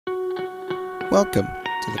Welcome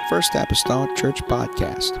to the First Apostolic Church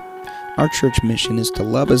Podcast. Our church mission is to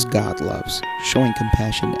love as God loves, showing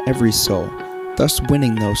compassion to every soul, thus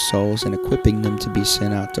winning those souls and equipping them to be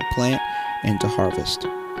sent out to plant and to harvest.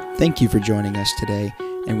 Thank you for joining us today,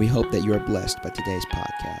 and we hope that you are blessed by today's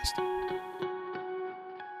podcast.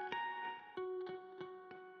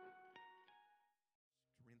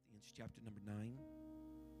 Corinthians chapter number 9.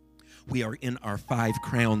 We are in our 5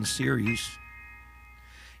 Crowns series.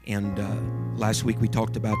 And last week we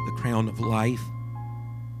talked about the crown of life.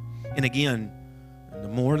 And again, the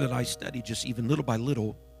more that I study, just even little by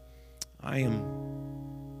little, I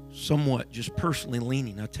am somewhat just personally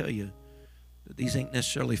leaning. I tell you that these ain't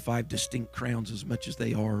necessarily 5 distinct crowns as much as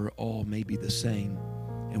they are all maybe the same.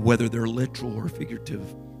 And whether they're literal or figurative,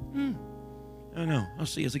 I don't know. I'll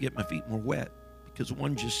see as I get my feet more wet, because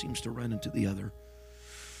one just seems to run into the other.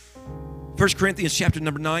 1 Corinthians chapter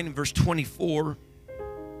number 9 and verse 24.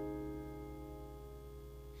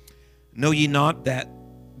 Know ye not that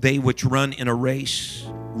they which run in a race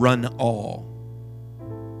run all,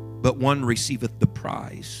 but one receiveth the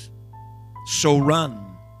prize? So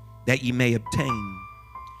run, that ye may obtain.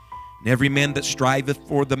 And every man that striveth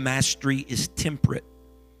for the mastery is temperate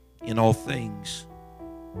in all things.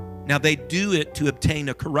 Now they do it to obtain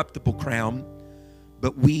a corruptible crown,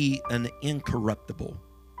 but we an incorruptible.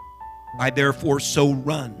 I therefore so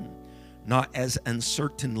run, not as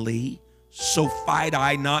uncertainly, so fight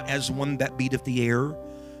I not as one that beateth the air,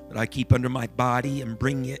 but I keep under my body and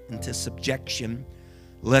bring it into subjection,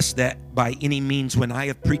 lest that by any means when I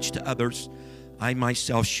have preached to others, I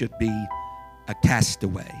myself should be a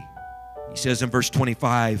castaway. He says in verse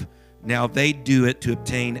 25, now they do it to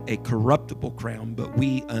obtain a corruptible crown, but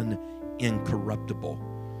we an incorruptible.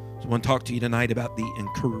 So I want to talk to you tonight about the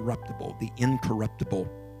incorruptible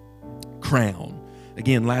crown.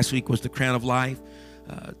 Again, last week was the crown of life,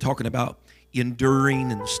 talking about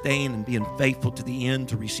enduring and staying and being faithful to the end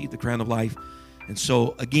to receive the crown of life. And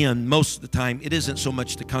so, again, most of the time, it isn't so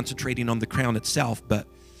much the concentrating on the crown itself, but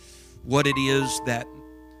what it is that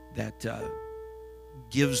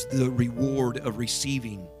gives the reward of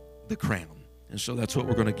receiving the crown. And so that's what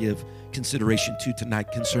we're going to give consideration to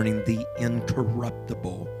tonight concerning the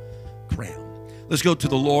incorruptible crown. Let's go to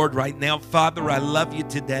the Lord right now. Father, I love you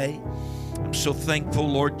today. I'm so thankful,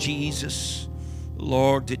 Lord Jesus,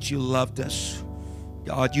 Lord, that you loved us.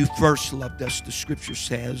 God, you first loved us, the scripture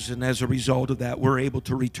says, and as a result of that, we're able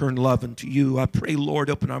to return love unto you. I pray, Lord,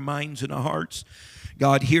 open our minds and our hearts.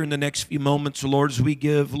 God, here in the next few moments, Lord, as we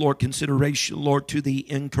give, Lord, consideration, Lord, to the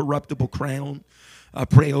incorruptible crown, I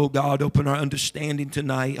pray, oh God, open our understanding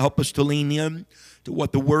tonight. Help us to lean in to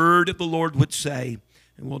what the word of the Lord would say,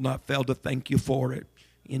 and we'll not fail to thank you for it.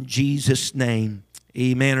 In Jesus' name,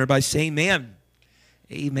 amen. Everybody say amen.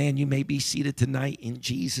 Amen. You may be seated tonight in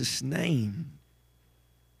Jesus' name.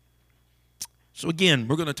 So again,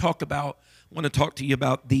 we're going to talk about, I want to talk to you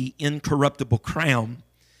about the incorruptible crown.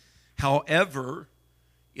 However,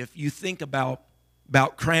 if you think about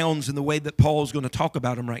crowns and the way that Paul is going to talk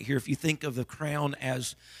about them right here, if you think of the crown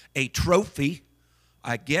as a trophy,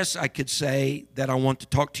 I guess I could say that I want to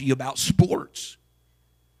talk to you about sports.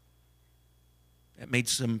 That made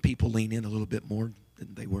some people lean in a little bit more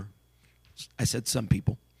than they were. I said some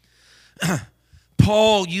people.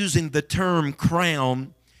 Paul using the term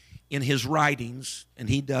crown in his writings, and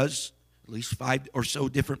he does at least 5 or so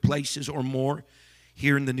different places or more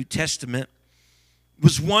here in the New Testament,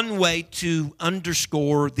 was one way to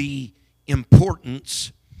underscore the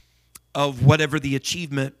importance of whatever the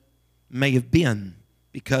achievement may have been,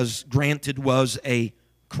 because granted was a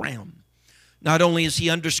crown. Not only is he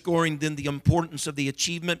underscoring then the importance of the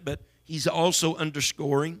achievement, but he's also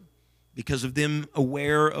underscoring, because of them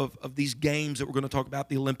aware of these games that we're going to talk about,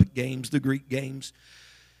 the Olympic Games, the Greek Games,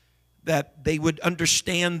 that they would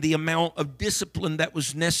understand the amount of discipline that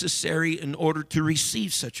was necessary in order to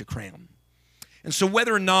receive such a crown. And so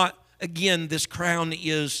whether or not, again, this crown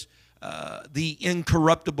is, the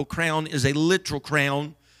incorruptible crown is a literal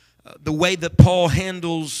crown, the way that Paul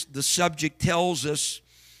handles the subject tells us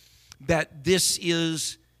that this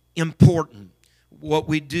is important. What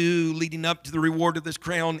we do leading up to the reward of this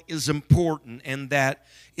crown is important, and that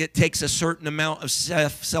it takes a certain amount of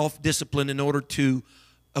self-discipline in order to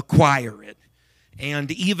acquire it.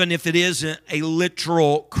 And even if it isn't a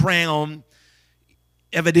literal crown,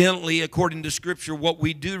 evidently, according to Scripture, what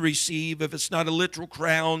we do receive, if it's not a literal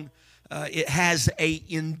crown, it has a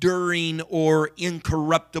enduring or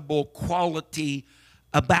incorruptible quality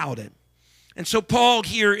about it. And so Paul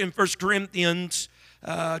here in 1 Corinthians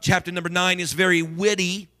chapter number 9 is very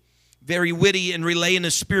witty very witty in relaying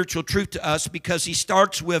a spiritual truth to us, because he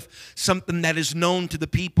starts with something that is known to the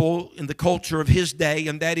people in the culture of his day,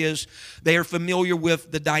 and that is they are familiar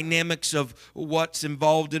with the dynamics of what's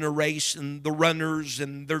involved in a race and the runners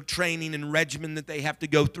and their training and regimen that they have to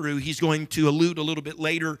go through. He's going to allude a little bit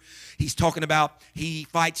later. He's talking about he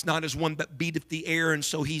fights not as one but beateth the air, and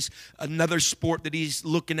so he's another sport that he's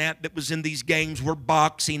looking at that was in these games were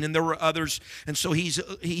boxing, and there were others, and so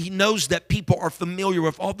he knows that people are familiar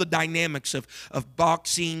with all the dynamics of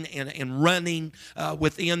boxing and running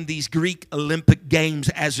within these Greek Olympic games,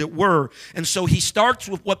 as it were. And so he starts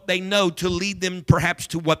with what they know to lead them perhaps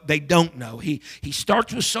to what they don't know. He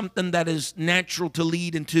starts with something that is natural to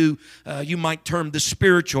lead into, you might term, the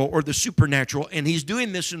spiritual or the supernatural. And he's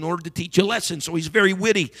doing this in order to teach a lesson. So he's very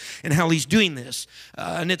witty in how he's doing this.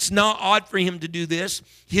 And it's not odd for him to do this.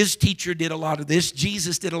 His teacher did a lot of this.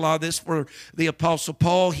 Jesus did a lot of this for the Apostle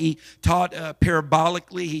Paul. He taught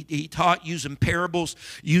parabolically. He taught using parables,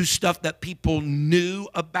 used stuff that people knew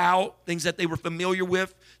about, things that they were familiar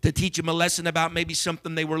with, to teach them a lesson about maybe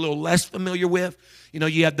something they were a little less familiar with. You know,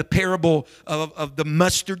 you have the parable of the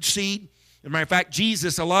mustard seed. As a matter of fact,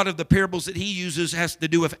 Jesus, a lot of the parables that he uses has to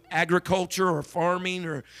do with agriculture or farming,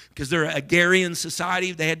 or because they're an agrarian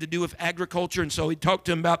society, they had to do with agriculture. And so he talked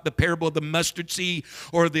to them about the parable of the mustard seed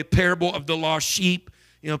or the parable of the lost sheep.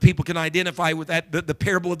 You know, people can identify with that. The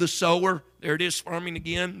parable of the sower, there it is, farming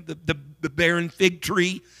again, the barren fig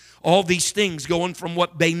tree. All these things going from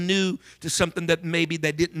what they knew to something that maybe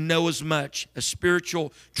they didn't know as much, a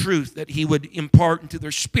spiritual truth that he would impart into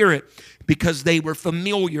their spirit because they were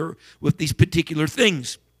familiar with these particular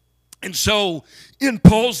things. And so in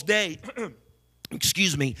Paul's day,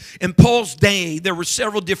 in Paul's day, there were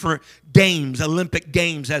several different games, Olympic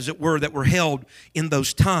games, as it were, that were held in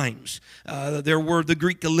those times. There were the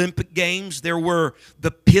Greek Olympic Games. There were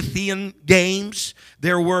the Pythian Games.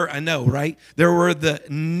 There were, I know, right? There were the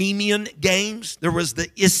Nemean Games. There was the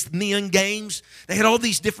Isthmian Games. They had all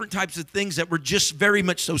these different types of things that were just very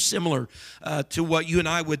much so similar to what you and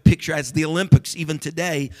I would picture as the Olympics even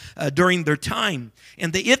today during their time.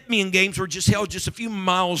 And the Isthmian Games were just held just a few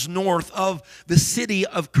miles north of the city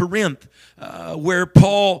of Corinth, where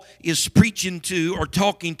Paul is preaching to or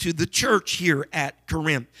talking to the church here at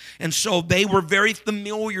Corinth. And so they were very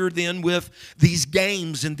familiar then with these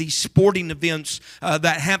games and these sporting events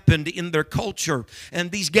that happened in their culture. And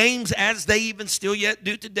these games, as they even still yet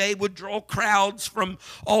do today, would draw crowds from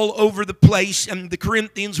all over the place. And the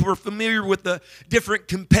Corinthians were familiar with the different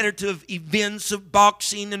competitive events of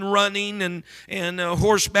boxing and running and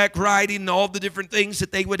horseback riding and all the different things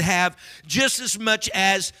that they would have, just as much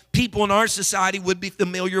as people in our society would be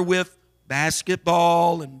familiar with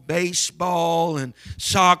basketball and baseball and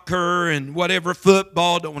soccer and whatever,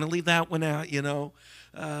 football. Don't want to leave that one out, you know.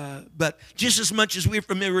 But just as much as we're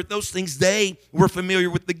familiar with those things, they were familiar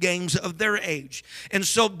with the games of their age. And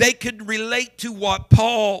so they could relate to what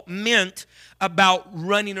Paul meant about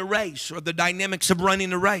running a race or the dynamics of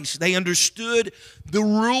running a race. They understood the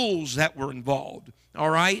rules that were involved, all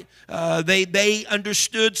right? They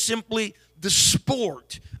understood simply the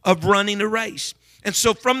sport of running a race. And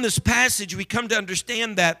so from this passage, we come to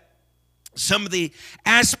understand that some of the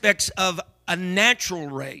aspects of a natural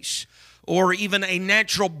race or even a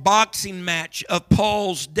natural boxing match of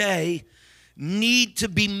Paul's day need to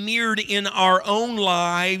be mirrored in our own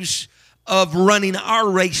lives of running our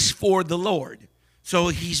race for the Lord. So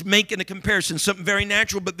he's making a comparison, something very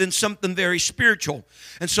natural, but then something very spiritual.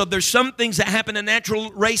 And so there's some things that happen in a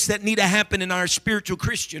natural race that need to happen in our spiritual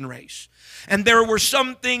Christian race. And there were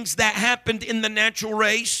some things that happened in the natural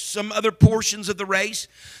race, some other portions of the race,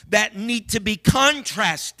 that need to be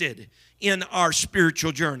contrasted in our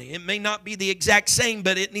spiritual journey. It may not be the exact same,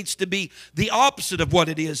 but it needs to be the opposite of what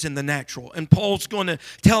it is in the natural. And Paul's going to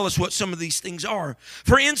tell us what some of these things are.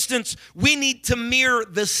 For instance, we need to mirror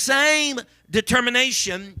the same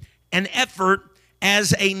determination and effort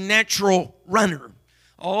as a natural runner.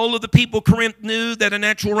 All of the people Corinth knew that a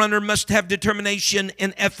natural runner must have determination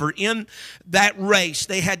and effort. In that race,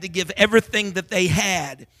 they had to give everything that they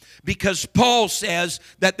had, because Paul says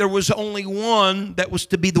that there was only one that was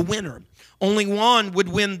to be the winner. Only one would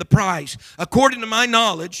win the prize. According to my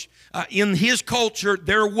knowledge, in his culture,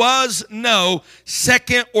 there was no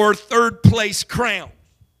second or third place crown.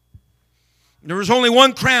 There was only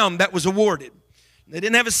one crown that was awarded. They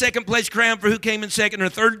didn't have a second place crown for who came in second or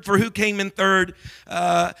third for who came in third.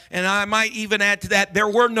 And I might even add to that, there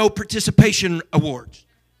were no participation awards.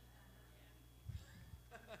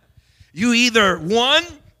 You either won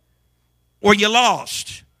or you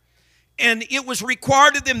lost. And it was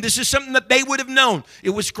required of them. This is something that they would have known.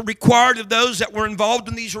 It was required of those that were involved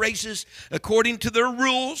in these races, according to their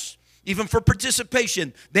rules, even for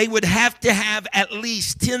participation, they would have to have at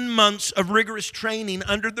least 10 months of rigorous training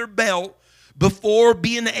under their belt before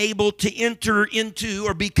being able to enter into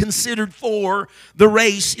or be considered for the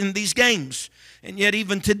race in these games. And yet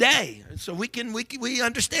even today, so we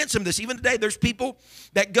understand some of this. Even today, there's people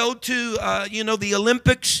that go to the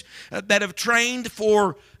Olympics that have trained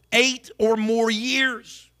for 8 or more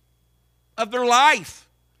years of their life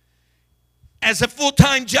as a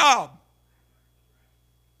full-time job.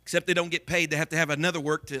 Except they don't get paid. They have to have another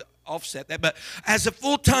work to offset that. But as a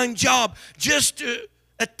full-time job, just to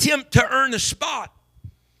attempt to earn a spot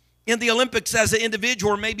in the Olympics as an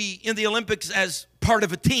individual, or maybe in the Olympics as part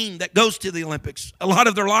of a team that goes to the Olympics a lot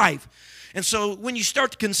of their life. And so when you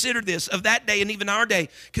start to consider this, of that day and even our day,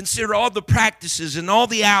 consider all the practices and all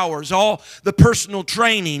the hours, all the personal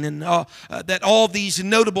training, and that all these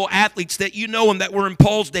notable athletes that you know and that were in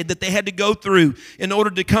Paul's day, that they had to go through in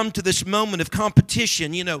order to come to this moment of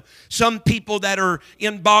competition. You know, some people that are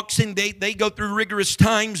in boxing, they go through rigorous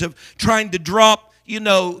times of trying to drop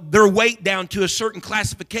their weight down to a certain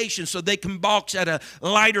classification so they can box at a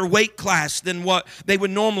lighter weight class than what they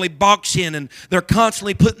would normally box in. And they're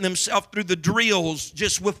constantly putting themselves through the drills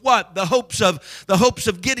just with what? The hopes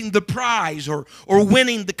of getting the prize or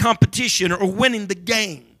winning the competition or winning the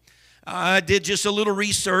game. I did just a little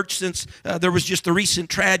research since there was just the recent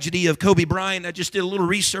tragedy of Kobe Bryant. I just did a little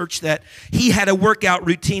research that he had a workout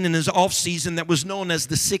routine in his off season that was known as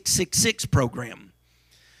the 666 program.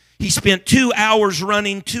 He spent 2 hours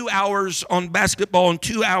running, 2 hours on basketball, and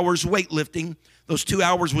 2 hours weightlifting. Those 2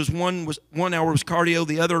 hours was 1 hour was cardio,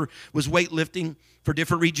 the other was weightlifting for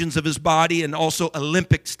different regions of his body, and also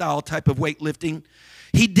Olympic style type of weightlifting.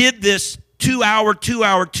 He did this 2 hour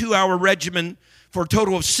regimen for a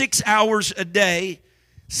total of 6 hours a day,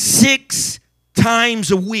 6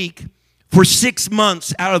 times a week for 6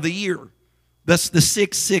 months out of the year. That's the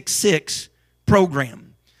 666 program.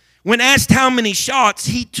 When asked how many shots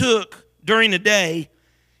he took during a day,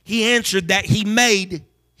 he answered that he made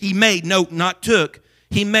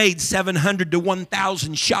 700 to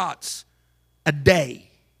 1,000 shots a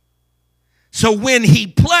day. So when he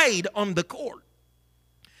played on the court,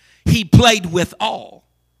 he played with all.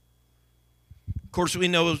 Of course, we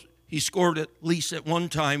know he scored at least at one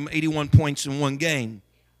time 81 points in one game,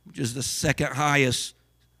 which is the second highest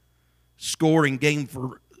scoring game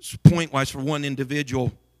for point-wise for one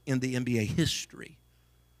individual in the NBA history.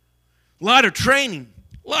 A lot of training,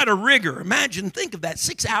 a lot of rigor. Think of that.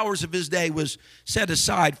 6 hours of his day was set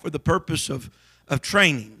aside for the purpose of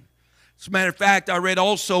training. As a matter of fact, I read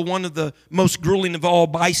also one of the most grueling of all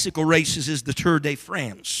bicycle races is the Tour de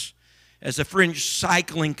France. As a French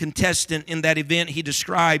cycling contestant in that event, he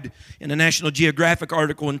described in a National Geographic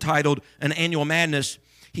article entitled An Annual Madness,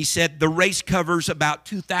 he said, the race covers about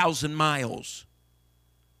 2,000 miles.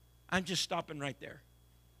 I'm just stopping right there.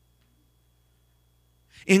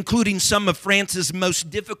 Including some of France's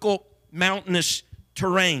most difficult mountainous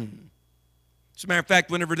terrain. As a matter of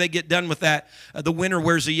fact, whenever they get done with that, the winner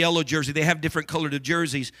wears a yellow jersey. They have different colored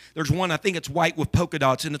jerseys. There's one, I think it's white with polka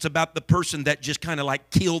dots, and it's about the person that just kind of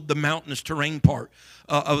like killed the mountainous terrain part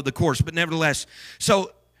of the course. But nevertheless,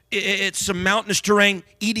 so it's some mountainous terrain.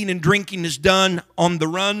 Eating and drinking is done on the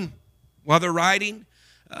run while they're riding.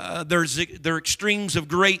 There are extremes of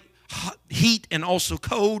great heat and also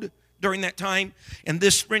cold during that time. And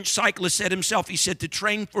this French cyclist said himself, he said to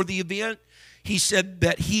train for the event, he said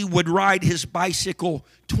that he would ride his bicycle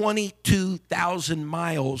 22,000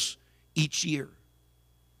 miles each year.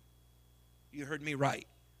 You heard me right.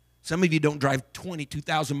 Some of you don't drive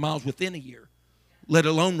 22,000 miles within a year, let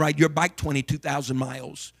alone ride your bike 22,000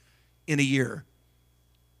 miles in a year.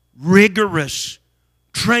 Rigorous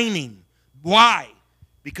training. Why?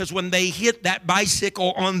 Because when they hit that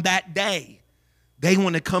bicycle on that day, they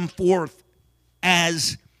want to come forth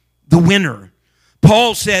as the winner.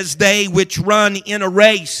 Paul says, they which run in a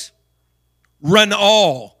race run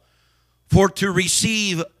all for to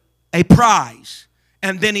receive a prize.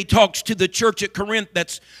 And then he talks to the church at Corinth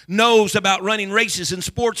that knows about running races and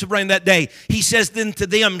sports of running that day. He says then to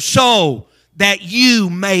them, so that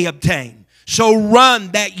you may obtain. So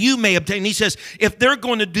run that you may obtain. He says, if they're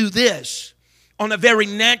going to do this on a very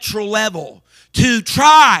natural level, to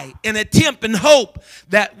try and attempt and hope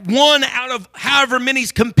that one out of however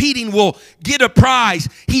many's competing will get a prize,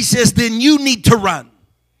 he says, then you need to run,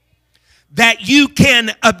 that you can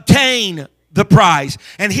obtain the prize.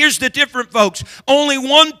 And here's the difference, folks. Only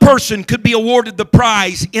one person could be awarded the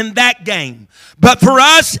prize in that game. But for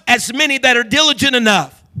us, as many that are diligent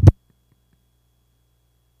enough,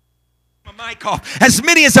 mic off. As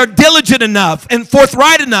many as are diligent enough and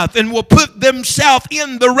forthright enough and will put themselves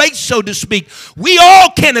in the race, so to speak, we all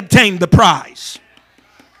can obtain the prize.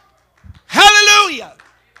 Hallelujah.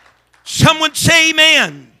 Someone say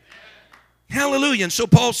amen. Hallelujah. And so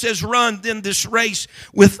Paul says, run then this race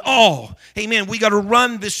with all. Amen. We got to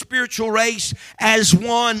run this spiritual race as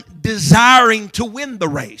one desiring to win the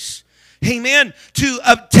race. Amen. To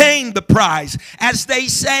obtain the prize. As they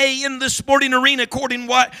say in the sporting arena, according to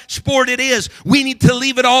what sport it is, we need to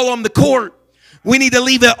leave it all on the court. We need to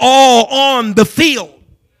leave it all on the field.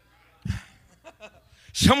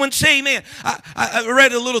 Someone say amen. I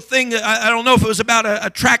read a little thing, I don't know if it was about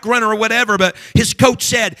a track runner or whatever, but his coach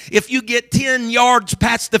said, if you get 10 yards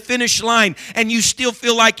past the finish line and you still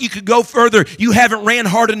feel like you could go further, you haven't ran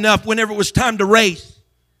hard enough whenever it was time to race.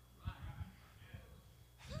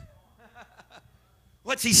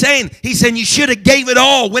 What's he saying? He's saying you should have gave it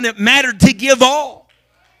all when it mattered to give all.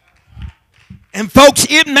 And folks,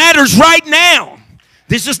 it matters right now.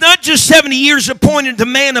 This is not just 70 years appointed to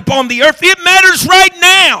man upon the earth. It matters right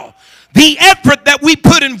now. The effort that we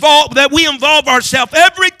involve ourselves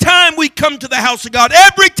every time we come to the house of God,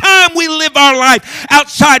 every time we live our life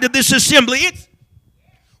outside of this assembly,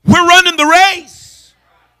 we're running the race.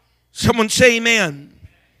 Someone say amen.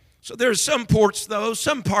 So there are some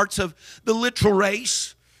parts of the literal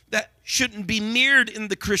race that shouldn't be mirrored in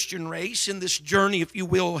the Christian race, in this journey, if you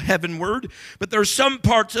will, heavenward. But there are some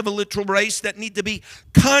parts of a literal race that need to be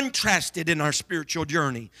contrasted in our spiritual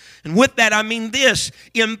journey. And with that, I mean this.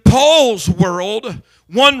 In Paul's world,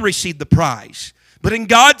 one received the prize. But in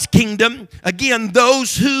God's kingdom, again,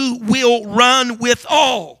 those who will run with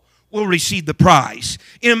all will receive the prize.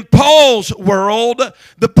 In Paul's world,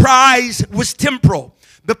 the prize was temporal.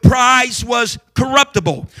 The prize was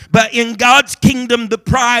corruptible. But in God's kingdom, the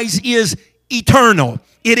prize is eternal.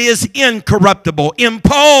 It is incorruptible. In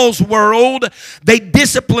Paul's world, they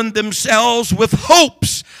disciplined themselves with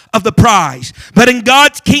hopes of the prize. But in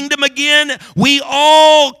God's kingdom, again, we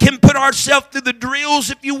all can put ourselves through the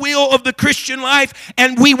drills, if you will, of the Christian life,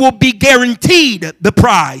 and we will be guaranteed the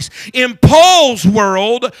prize. In Paul's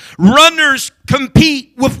world, runners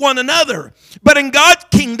compete with one another. But in God's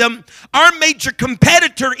kingdom, our major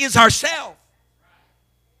competitor is ourselves.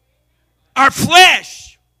 Our flesh.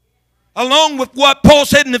 Along with what Paul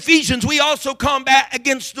said in Ephesians, we also combat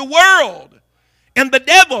against the world and the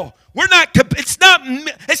devil. It's not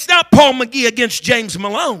Paul McGee against James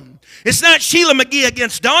Malone. It's not Sheila McGee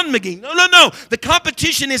against Don McGee. No. The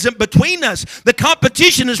competition isn't between us. The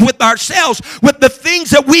competition is with ourselves, with the things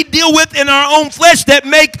that we deal with in our own flesh that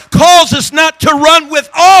may cause us not to run with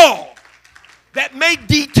all, that may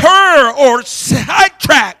deter or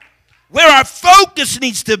sidetrack where our focus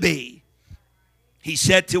needs to be. He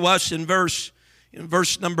said to us in verse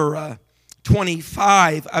number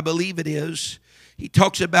 25, I believe it is, he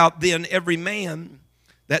talks about then every man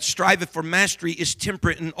that striveth for mastery is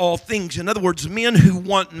temperate in all things. In other words, men who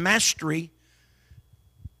want mastery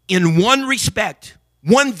in one respect,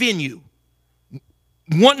 one venue,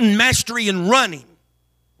 wanting mastery in running,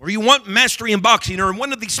 or you want mastery in boxing, or in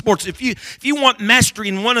one of these sports, if you want mastery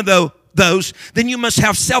in one of those, then you must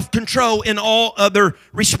have self-control in all other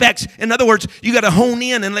respects. In other words, you got to hone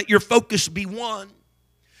in and let your focus be one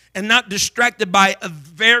and not distracted by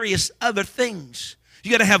various other things.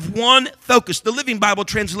 You got to have one focus. The Living Bible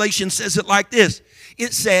translation says it like this.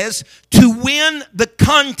 It says, to win the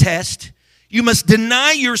contest, you must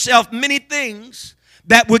deny yourself many things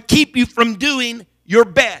that would keep you from doing your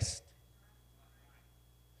best.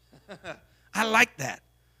 I like that.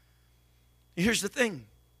 Here's the thing.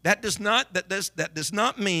 That does not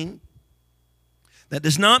mean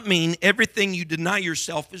everything you deny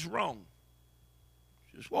yourself is wrong.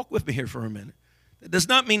 Just walk with me here for a minute. That does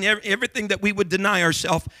not mean everything that we would deny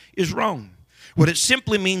ourselves is wrong. What it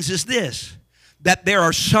simply means is this, that there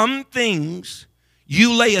are some things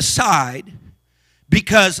you lay aside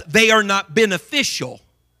because they are not beneficial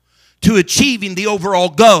to achieving the overall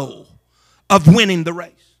goal of winning the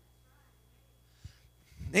race.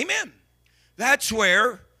 Amen. That's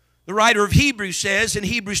where the writer of Hebrews says in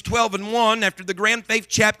Hebrews 12:1, after the grand faith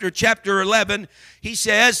chapter 11, he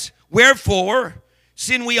says, wherefore,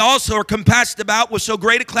 sin we also are compassed about with so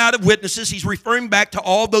great a cloud of witnesses. He's referring back to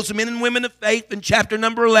all those men and women of faith in chapter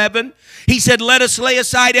number 11. He said, let us lay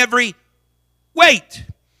aside every weight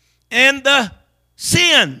and the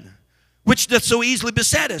sin which doth so easily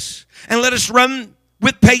beset us. And let us run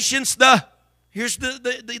with patience here's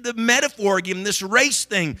the metaphor again, this race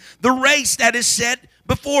thing. The race that is set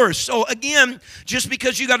before us. So again, just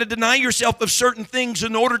because you got to deny yourself of certain things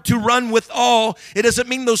in order to run with all, it doesn't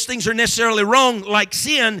mean those things are necessarily wrong like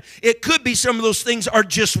sin. It could be some of those things are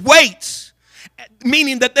just weights,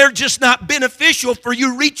 meaning that they're just not beneficial for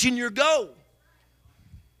you reaching your goal.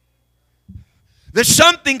 There's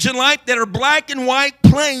some things in life that are black and white,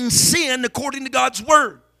 plain sin according to God's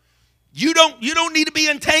word. You don't need to be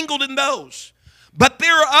entangled in those. But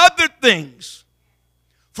there are other things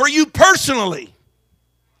for you personally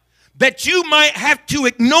that you might have to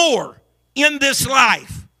ignore in this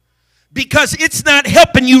life because it's not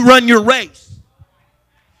helping you run your race.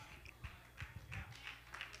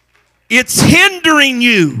 It's hindering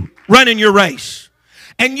you running your race.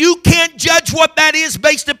 And you can't judge what that is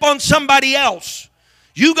based upon somebody else.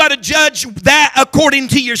 You got to judge that according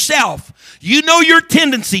to yourself. You know your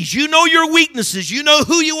tendencies. You know your weaknesses. You know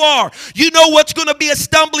who you are. You know what's going to be a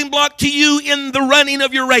stumbling block to you in the running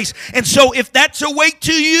of your race. And so if that's a weight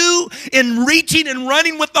to you in reaching and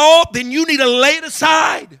running with all, then you need to lay it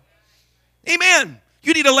aside. Amen.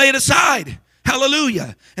 You need to lay it aside.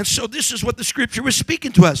 Hallelujah. And so this is what the scripture was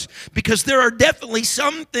speaking to us, because there are definitely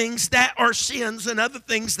some things that are sins and other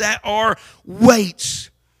things that are weights.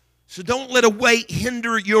 So don't let a weight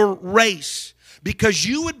hinder your race, because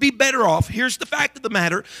you would be better off. Here's the fact of the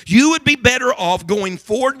matter. You would be better off going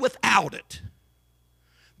forward without it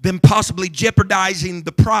than possibly jeopardizing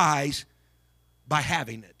the prize by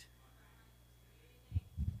having it.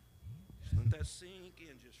 Let that sink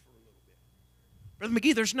in just for a little bit. Brother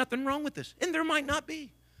McGee, there's nothing wrong with this. And there might not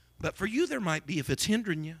be. But for you, there might be if it's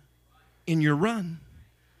hindering you in your run.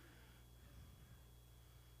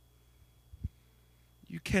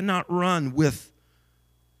 You cannot run with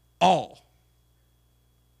all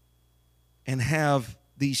and have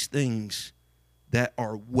these things that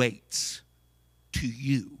are weights to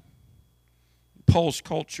you. Paul's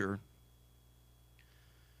culture,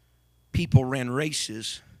 people ran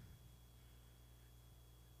races.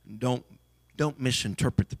 Don't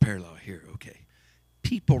misinterpret the parallel here, okay?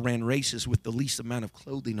 People ran races with the least amount of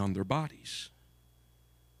clothing on their bodies.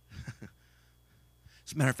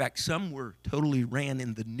 As a matter of fact, some were totally ran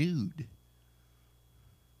in the nude.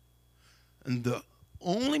 And the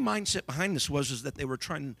only mindset behind this was that they were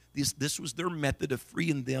trying, this was their method of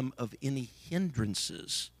freeing them of any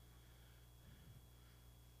hindrances.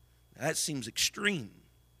 That seems extreme.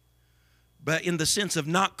 But in the sense of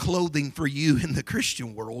not clothing for you in the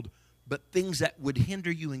Christian world, but things that would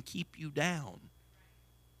hinder you and keep you down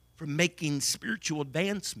from making spiritual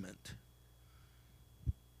advancement.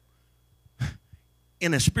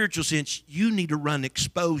 In a spiritual sense, you need to run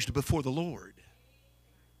exposed before the Lord.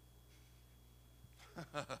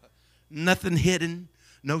 Nothing hidden.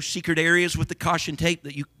 No secret areas with the caution tape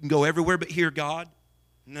that you can go everywhere but hear God.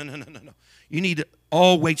 No. You need to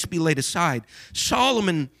always be laid aside.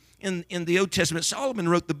 Solomon, in the Old Testament, Solomon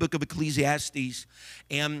wrote the book of Ecclesiastes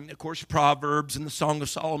and, of course, Proverbs and the Song of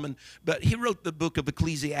Solomon. But he wrote the book of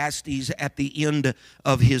Ecclesiastes at the end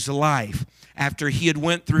of his life, after he had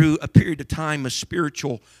went through a period of time of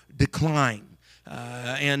spiritual decline.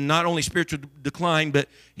 And not only spiritual decline, but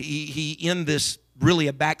he in this really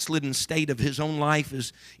a backslidden state of his own life,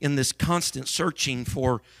 is in this constant searching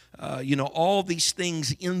for, all these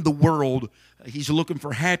things in the world. He's looking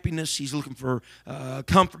for happiness. He's looking for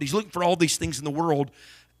comfort. He's looking for all these things in the world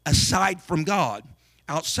aside from God,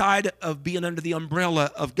 outside of being under the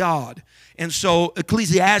umbrella of God. And so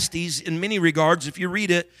Ecclesiastes, in many regards, if you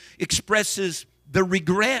read it, expresses the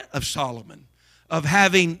regret of Solomon of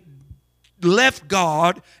having left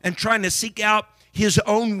God and trying to seek out his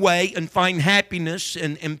own way and find happiness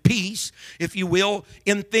and peace, if you will,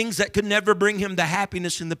 in things that could never bring him the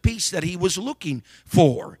happiness and the peace that he was looking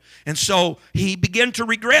for. And so he began to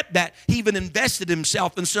regret that. He even invested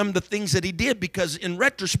himself in some of the things that he did, because in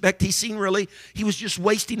retrospect, he seen really he was just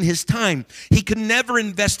wasting his time. He could never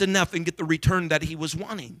invest enough and get the return that he was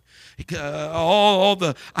wanting. All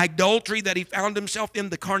the idolatry that he found himself in,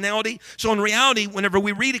 the carnality. So in reality, whenever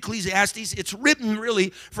we read Ecclesiastes, it's written really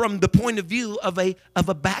from the point of view of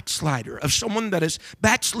a backslider, of someone that is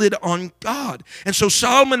backslid on God. And so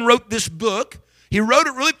Solomon wrote this book. He wrote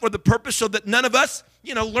it really for the purpose so that none of us,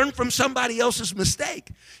 learn from somebody else's mistake.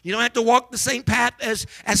 You don't have to walk the same path as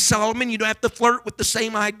Solomon. You don't have to flirt with the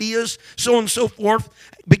same ideas, so on and so forth,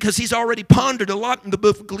 because he's already pondered a lot in the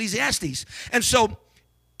book of Ecclesiastes. And so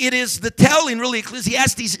it is the telling, really,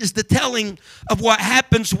 Ecclesiastes is the telling of what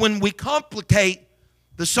happens when we complicate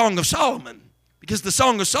the Song of Solomon. Because the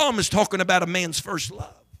Song of Solomon is talking about a man's first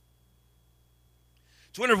love.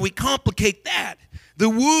 So whenever we complicate that, the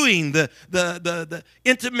wooing, the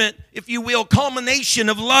intimate, if you will, culmination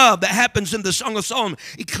of love that happens in the Song of Solomon.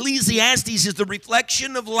 Ecclesiastes is the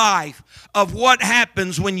reflection of life of what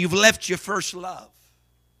happens when you've left your first love.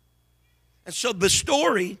 And so the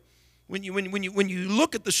story, when you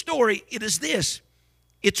look at the story, it is this.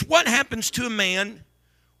 It's what happens to a man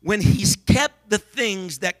when he's kept the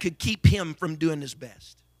things that could keep him from doing his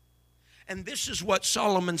best. And this is what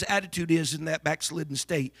Solomon's attitude is in that backslidden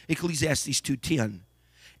state, Ecclesiastes 2:10.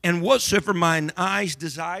 And whatsoever mine eyes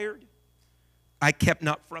desired, I kept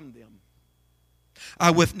not from them. I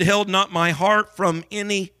withheld not my heart from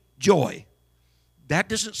any joy. That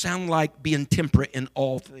doesn't sound like being temperate in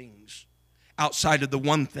all things, outside of the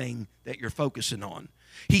one thing that you're focusing on.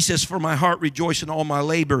 He says, for my heart rejoiced in all my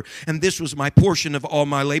labor, and this was my portion of all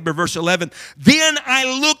my labor. Verse 11, then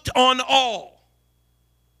I looked on all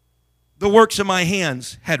the works of my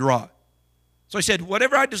hands had wrought. So I said,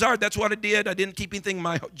 whatever I desired, that's what I did. I didn't keep anything in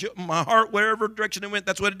my heart, wherever direction it went,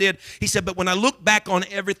 that's what it did. He said, but when I look back on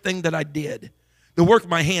everything that I did, the work of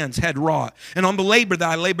my hands had wrought, and on the labor that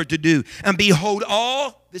I labored to do, and behold,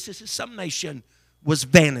 all, this is his summation, was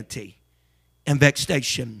vanity and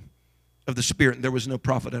vexation of the spirit, and there was no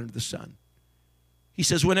profit under the sun. He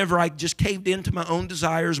says, whenever I just caved into my own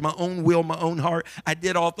desires, my own will, my own heart, I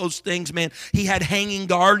did all those things, man. He had hanging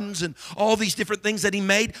gardens and all these different things that he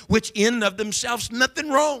made, which in and of themselves, nothing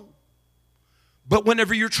wrong. But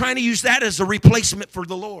whenever you're trying to use that as a replacement for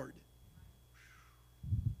the Lord,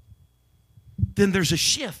 then there's a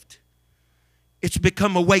shift. It's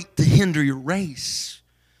become a weight to hinder your race.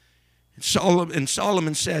 And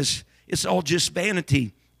Solomon says, it's all just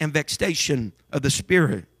vanity and vexation of the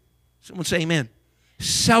spirit. Someone say amen.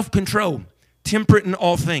 Self-control, temperate in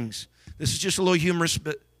all things. This is just a little humorous,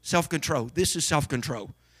 but self-control. This is self-control.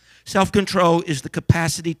 Self-control is the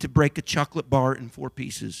capacity to break a chocolate bar in 4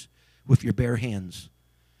 pieces with your bare hands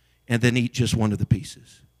and then eat just one of the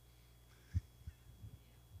pieces.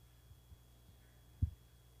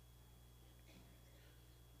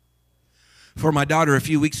 For my daughter, a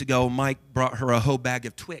few weeks ago, Mike brought her a whole bag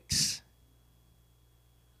of Twix.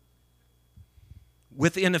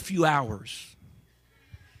 Within a few hours,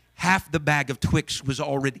 half the bag of Twix was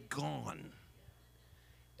already gone.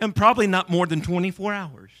 And probably not more than 24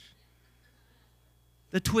 hours.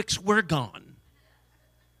 The Twix were gone.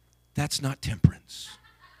 That's not temperance.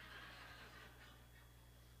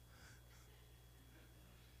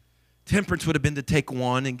 Temperance would have been to take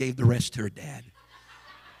one and gave the rest to her dad.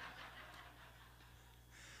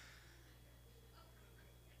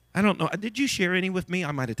 I don't know. Did you share any with me?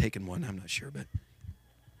 I might have taken one. I'm not sure, but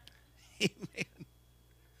amen.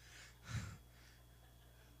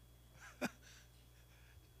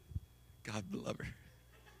 God love her.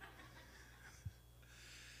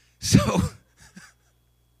 So,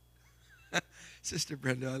 Sister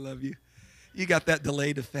Brenda, I love you. You got that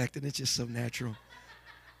delayed effect, and it's just so natural.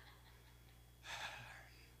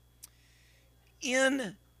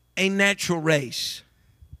 In a natural race,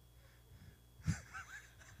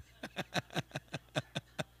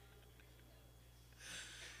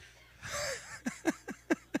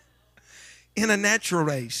 in a natural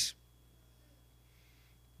race,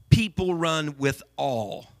 people run with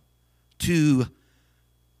all to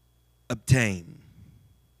obtain.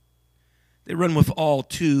 They run with all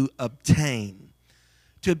to obtain.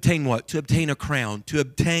 To obtain what? To obtain a crown. To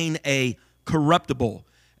obtain a corruptible,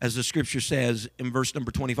 as the scripture says in verse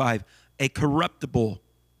number 25, a corruptible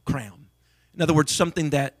crown. In other words,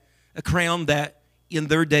 a crown that in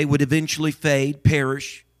their day would eventually fade,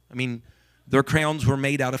 perish. I mean, their crowns were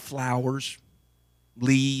made out of flowers,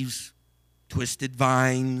 leaves, twisted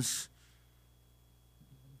vines.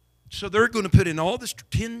 So they're going to put in all this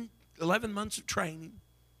 10, 11 months of training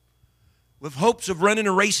with hopes of running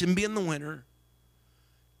a race and being the winner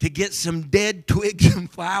to get some dead twigs and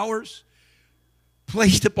flowers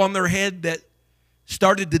placed upon their head that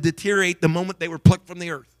started to deteriorate the moment they were plucked from the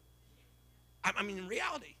earth. I mean, in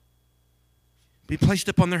reality, be placed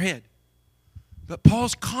upon their head. But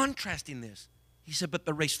Paul's contrasting this. He said, but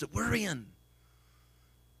the race that we're in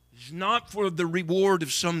is not for the reward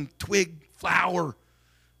of some twig, flower,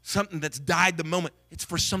 something that's died the moment. It's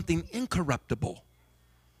for something incorruptible,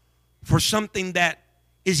 for something that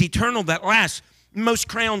is eternal, that lasts. Most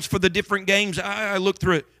crowns for the different games, I looked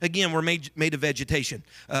through it, again, were made of vegetation.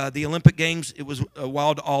 The Olympic Games, it was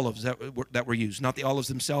wild olives that were used. Not the olives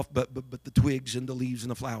themselves, but the twigs and the leaves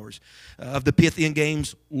and the flowers. Of the Pythian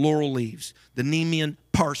Games, laurel leaves. The Nemean,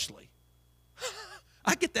 parsley.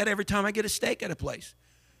 I get that every time I get a steak at a place.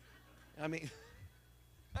 I mean,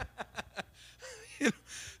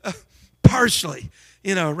 parsley,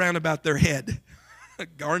 around about their head.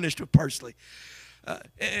 garnished with parsley.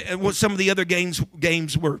 And what some of the other games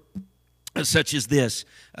were such as this.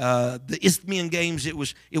 The Isthmian games, it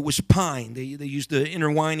was pine. They used the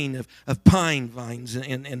intertwining of pine vines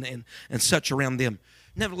and such around them.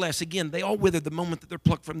 Nevertheless, again, they all wither the moment that they're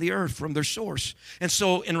plucked from the earth, from their source. And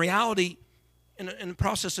so in reality, in the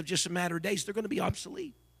process of just a matter of days, they're going to be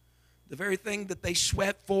obsolete. The very thing that they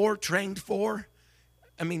sweat for, trained for,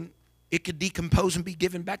 I mean, it could decompose and be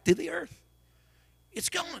given back to the earth. It's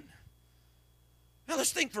gone. Now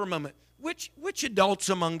let's think for a moment. Which adults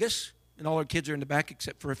among us, and all our kids are in the back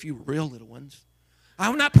except for a few real little ones.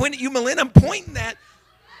 I'm not pointing at you, Malin. I'm pointing that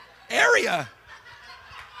area.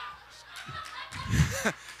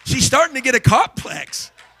 She's starting to get a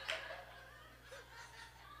complex.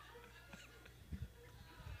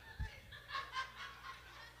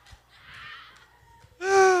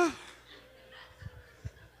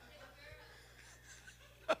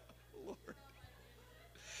 Lord.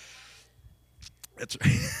 That's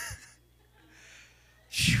right.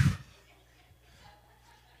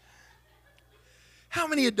 How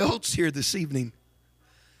many adults here this evening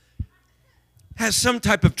has some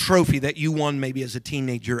type of trophy that you won maybe as a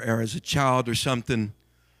teenager or as a child or something,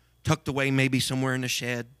 tucked away maybe somewhere in a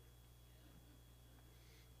shed?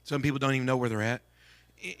 Some people don't even know where they're at.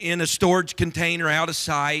 In a storage container, out of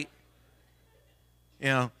sight. You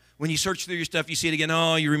know, when you search through your stuff, you see it again.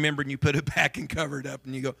 Oh, you remember, and you put it back and cover it up,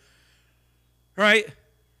 and you go, right?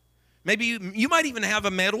 Maybe you might even have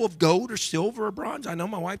a medal of gold or silver or bronze. I know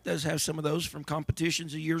my wife does have some of those from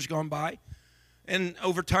competitions of years gone by. And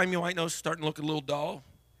over time, you might know it's starting to look a little dull.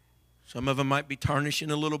 Some of them might be tarnishing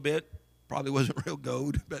a little bit. Probably wasn't real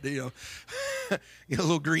gold, but, you know, a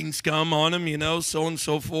little green scum on them, you know, so on and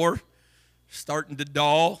so forth. Starting to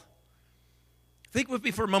dull. Think with me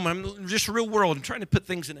for a moment. I'm just real world. I'm trying to put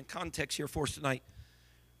things in a context here for us tonight.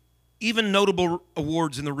 Even notable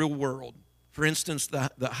awards in the real world. For instance, the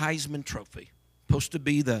Heisman Trophy. Supposed to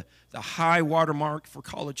be the high watermark for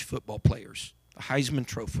college football players. The Heisman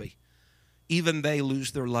Trophy. Even they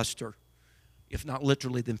lose their luster, if not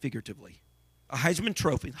literally, then figuratively. A Heisman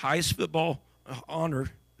Trophy, highest football honor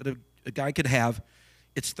that a guy could have.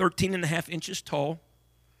 It's 13.5 inches tall.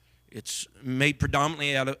 It's made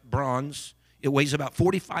predominantly out of bronze. It weighs about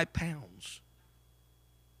 45 pounds.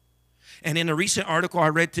 And in a recent article I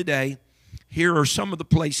read today, here are some of the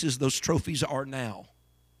places those trophies are now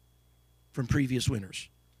from previous winners.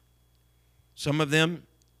 Some of them,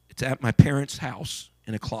 it's at my parents' house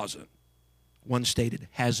in a closet. One stated,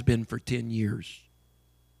 has been for 10 years.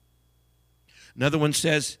 Another one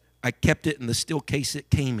says, I kept it in the steel case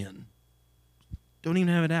it came in. Don't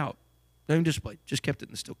even have it out. Don't even display it. Just kept it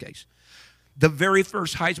in the steel case. The very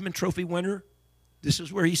first Heisman Trophy winner, this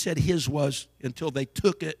is where he said his was until they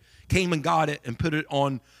took it, came and got it, and put it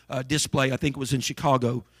on display. I think it was in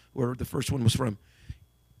Chicago where the first one was from.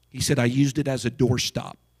 He said, I used it as a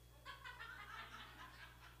doorstop.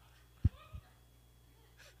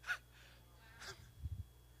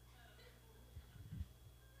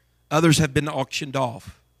 Others have been auctioned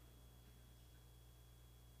off.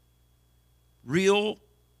 Real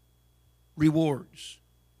rewards.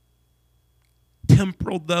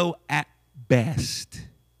 Temporal, though, at best.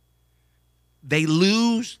 They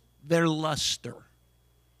lose their luster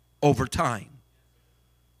over time.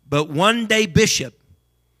 But one day, Bishop,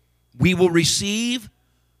 we will receive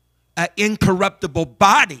an incorruptible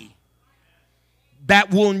body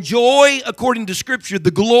that will enjoy, according to Scripture,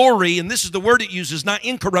 the glory, and this is the word it uses, not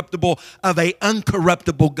incorruptible, of an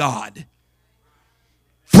uncorruptible God.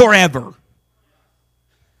 Forever.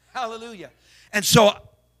 Hallelujah. And so,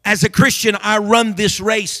 as a Christian, I run this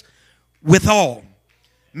race with all.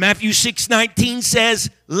 Matthew 6:19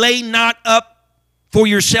 says, lay not up for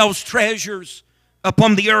yourselves treasures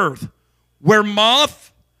upon the earth, where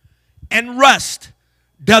moth and rust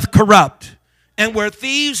doth corrupt, and where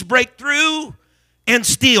thieves break through and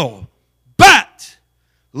steal. But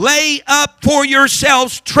lay up for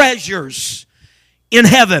yourselves treasures in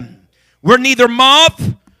heaven, where neither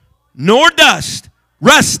moth nor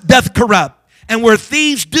rust doth corrupt, and where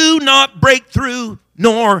thieves do not break through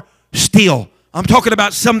nor steal. I'm talking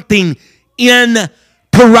about something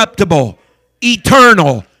incorruptible,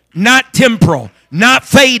 eternal, not temporal, not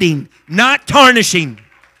fading, not tarnishing.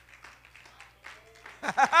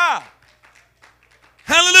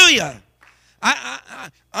 Hallelujah.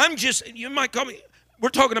 I'm just, you might call me, we're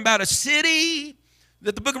talking about a city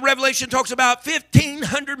that the book of Revelation talks about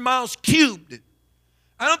 1,500 miles cubed.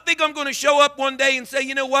 I don't think I'm going to show up one day and say,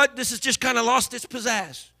 you know what, this has just kind of lost its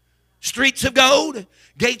pizzazz. Streets of gold,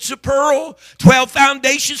 gates of pearl, 12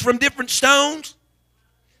 foundations from different stones.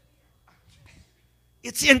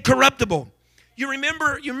 It's incorruptible. You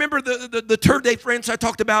remember the Tour de France I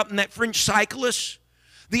talked about in that French cyclist?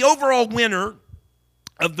 The overall winner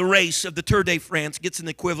of the race of the Tour de France gets an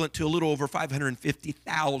equivalent to a little over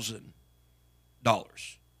 $550,000.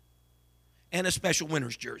 And a special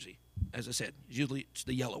winner's jersey. As I said, usually it's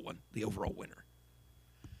the yellow one, the overall winner.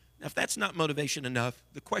 Now, if that's not motivation enough,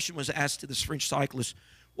 the question was asked to this French cyclist,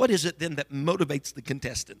 what is it then that motivates the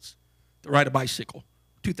contestants to ride a bicycle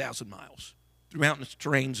 2,000 miles through mountainous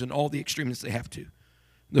terrains and all the extremes they have to?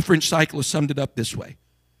 The French cyclist summed it up this way.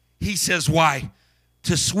 He says, why?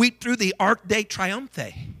 To sweep through the Arc de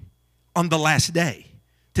Triomphe on the last day,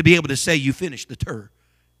 to be able to say you finished the Tour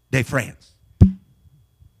de France.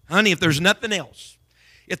 Honey, if there's nothing else,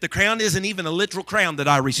 if the crown isn't even a literal crown that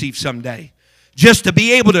I receive someday, just to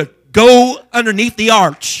be able to go underneath the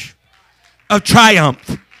arch of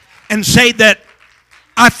triumph and say that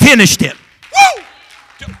I finished it. Woo!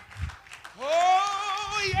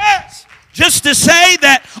 Oh, yes. Just to say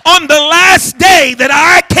that on the last day that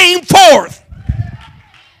I came forth.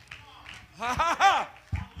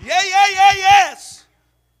 Yes.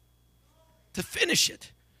 To finish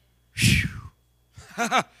it.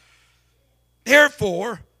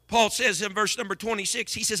 Therefore, Paul says in verse number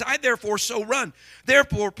 26, he says, I therefore so run.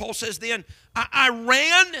 Therefore, Paul says then, I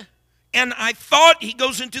ran and I thought, he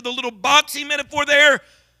goes into the little boxing metaphor there,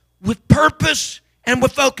 with purpose and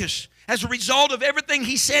with focus. As a result of everything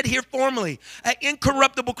he said here formally, an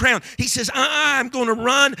incorruptible crown. He says, I'm going to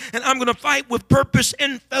run and I'm going to fight with purpose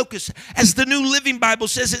and focus. As the New Living Bible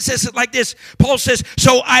says, it says it like this. Paul says,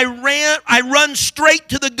 so I run straight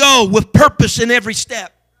to the goal with purpose in every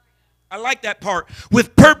step. I like that part.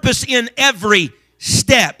 With purpose in every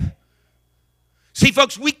step. See,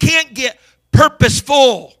 folks, we can't get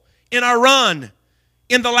purposeful in our run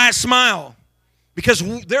in the last mile because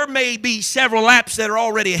there may be several laps that are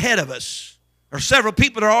already ahead of us, or several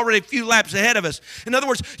people that are already a few laps ahead of us. In other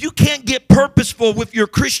words, you can't get purposeful with your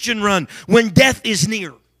Christian run when death is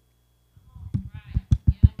near.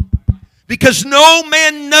 Because no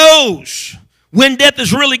man knows when death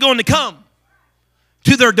is really going to come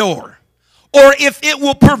to their door, or if it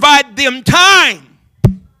will provide them time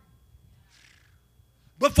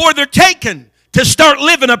before they're taken to start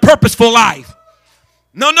living a purposeful life.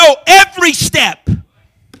 No, every step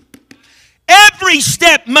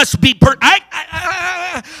must be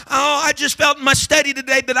I just felt in my study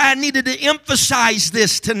today that I needed to emphasize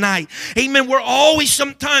this tonight. Amen. We're always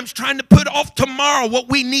sometimes trying to put off tomorrow what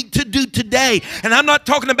we need to do today. And I'm not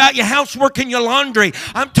talking about your housework and your laundry.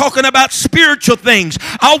 I'm talking about spiritual things.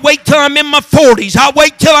 I'll wait till I'm in my 40s. I'll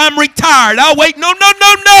wait till I'm retired. I'll wait. No.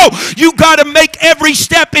 You got to make every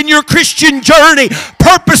step in your Christian journey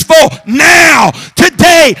purposeful now,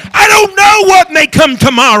 today. I don't know what may come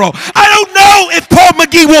tomorrow. I don't know if Paul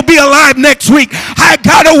McGee will be alive next week. I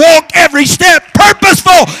got to walk every step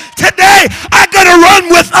purposeful today. I got to run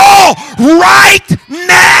with all right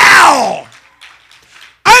now.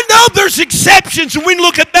 I know there's exceptions, and we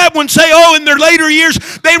look at that one and say, oh, in their later years,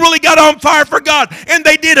 they really got on fire for God, and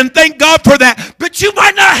they did, and thank God for that. But you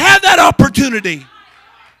might not have that opportunity.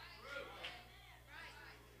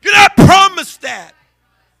 You're not promised that.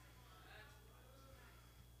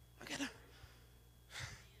 I gotta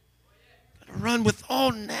run with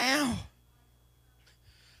all now.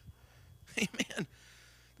 Amen.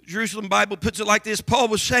 The Jerusalem Bible puts it like this. Paul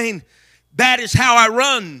was saying, that is how I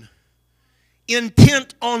run,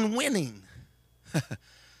 intent on winning. In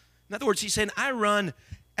other words, he's saying, I run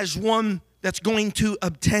as one that's going to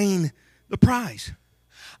obtain the prize.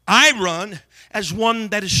 I run as one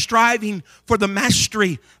that is striving for the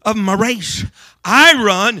mastery of my race. I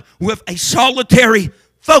run with a solitary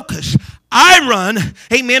focus. I run,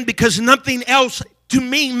 amen, because nothing else to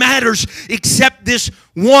me matters except this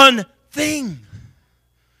one thing.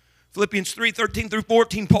 Philippians 3:13 through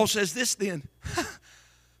 14, Paul says this then.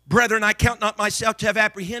 Brethren, I count not myself to have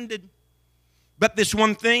apprehended, but this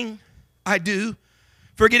one thing I do,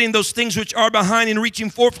 forgetting those things which are behind and reaching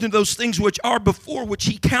forth to those things which are before, which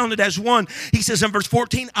he counted as one. He says in verse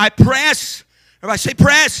 14, I press, everybody say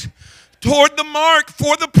press, toward the mark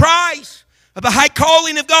for the prize of the high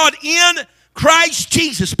calling of God in Christ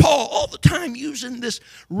Jesus. Paul all the time using this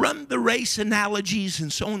run the race analogies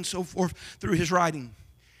and so on and so forth through his writing.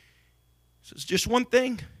 He says just one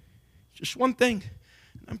thing.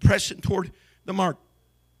 I'm pressing toward the mark.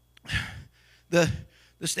 The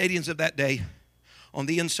stadiums of that day, on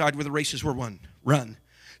the inside where the races were run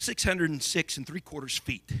 606 3/4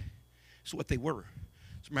 feet is what they were.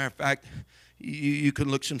 As a matter of fact, you can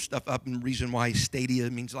look some stuff up and reason why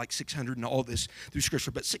stadia means like 600 and all this through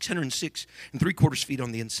Scripture, but 606 3/4 feet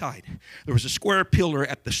on the inside. There was a square pillar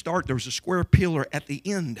at the start. There was a square pillar at the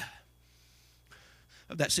end.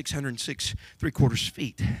 of that 606 3/4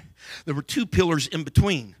 feet. There were 2 pillars in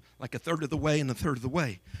between, like a third of the way and a third of the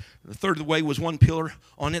way. The third of the way was 1 pillar.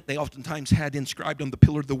 On it, they oftentimes had inscribed on the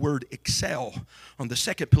pillar the word excel. On the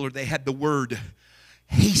second pillar, they had the word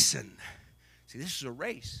hasten. See, this is a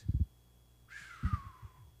race.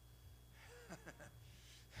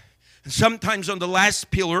 And sometimes on the last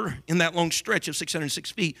pillar in that long stretch of 606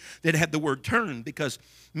 feet, they'd had the word turn, because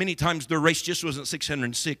many times their race just wasn't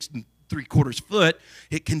 606 3/4 foot.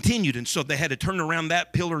 It continued, and so they had to turn around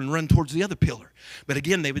that pillar and run towards the other pillar. But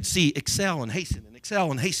again, they would see excel and hasten and excel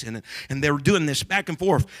and hasten, and they were doing this back and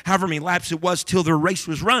forth, however many laps it was till their race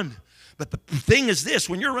was run. But the thing is this: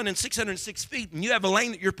 when you're running 606 feet and you have a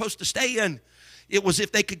lane that you're supposed to stay in, it was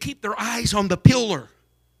if they could keep their eyes on the pillar.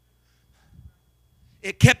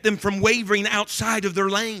 It kept them from wavering outside of their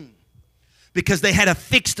lane, because they had a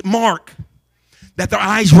mark that their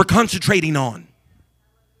eyes were concentrating on.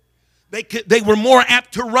 They were more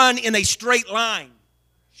apt to run in a straight line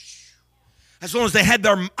as long as they had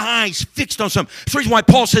their eyes fixed on something. That's the reason why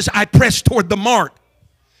Paul says, I press toward the mark.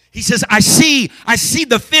 He says, I see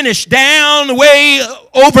the finish down way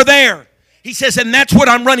over there. He says, and that's what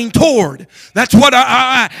I'm running toward. That's what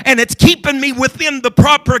and it's keeping me within the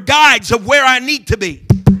proper guides of where I need to be.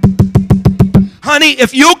 Honey,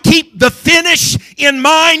 if you'll keep the finish in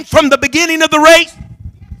mind from the beginning of the race,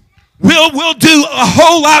 we'll do a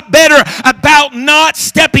whole lot better about not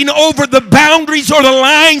stepping over the boundaries or the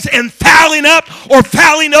lines and fouling up or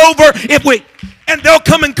fouling over. And there'll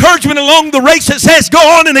come encouragement along the race that says, go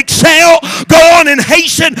on and excel, go on and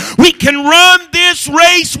hasten. We can run this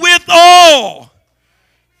race with all.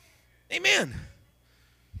 Amen.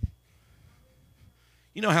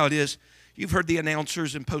 You know how it is. You've heard the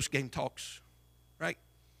announcers in post-game talks, right?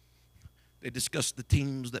 They discuss the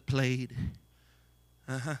teams that played.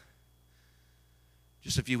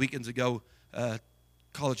 Just a few weekends ago,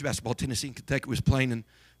 college basketball, Tennessee and Kentucky was playing, and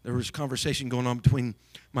there was a conversation going on between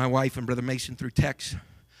my wife and Brother Mason through text.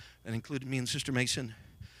 That included me and Sister Mason.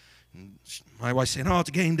 And my wife saying, oh, it's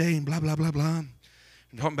a game day, and blah, blah, blah, blah. And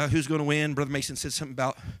talking about who's going to win. Brother Mason said something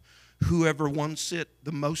about whoever wants it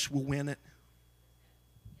the most will win it.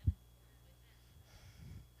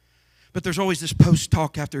 But there's always this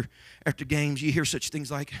post-talk after games. You hear such things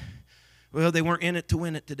like, well, they weren't in it to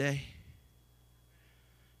win it today.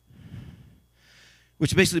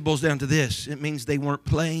 Which basically boils down to this. It means they weren't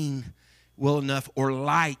playing well enough or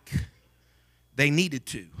like they needed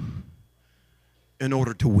to in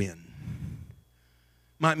order to win.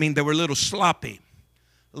 Might mean they were a little sloppy,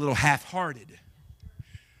 a little half-hearted.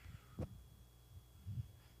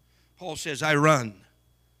 Paul says, I run.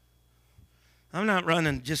 I'm not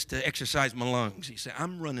running just to exercise my lungs. He said,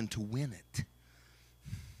 I'm running to win it.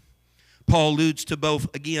 Paul alludes to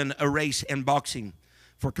both, again, a race and boxing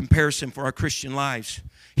for comparison for our Christian lives.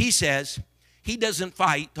 He says he doesn't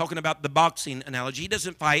fight, talking about the boxing analogy, he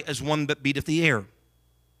doesn't fight as one that beateth the air.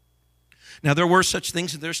 Now, there were such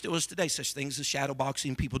things, and there still is today, such things as shadow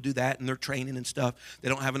boxing. People do that, and they're training and stuff. They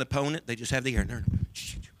don't have an opponent. They just have the air.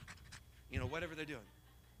 Whatever they're doing.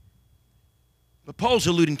 But Paul's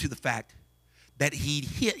alluding to the fact that he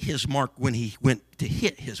hit his mark when he went to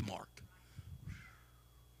hit his mark.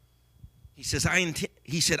 He says,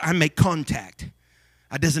 I make contact.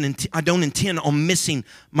 I don't intend on missing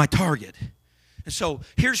my target. And so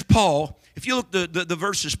here's Paul. If you look the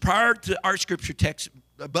verses prior to our scripture text,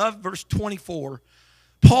 above verse 24,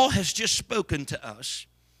 Paul has just spoken to us,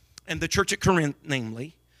 and the church at Corinth,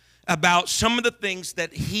 namely, about some of the things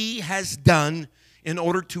that he has done in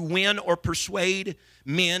order to win or persuade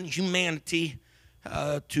men, humanity,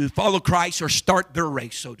 to follow Christ or start their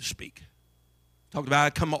race, so to speak. Talked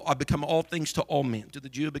about I become all things to all men. To the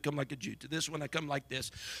Jew, I become like a Jew. To this one, I come like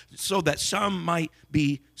this, so that some might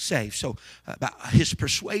be saved. So about his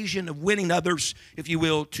persuasion of winning others, if you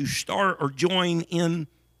will, to start or join in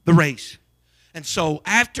the race. And so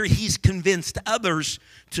after he's convinced others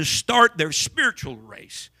to start their spiritual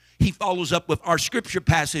race, he follows up with our scripture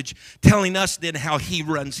passage telling us then how he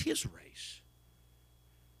runs his race.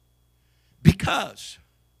 Because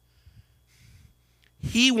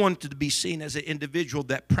he wanted to be seen as an individual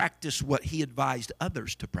that practiced what he advised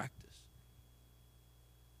others to practice.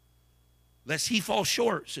 Lest he fall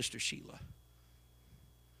short, Sister Sheila,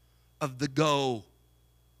 of the goal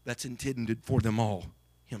that's intended for them all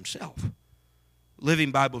himself.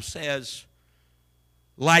 Living Bible says,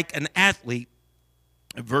 like an athlete,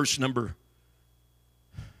 verse number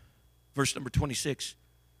 26,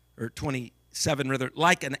 or 27 rather,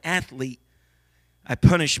 like an athlete, I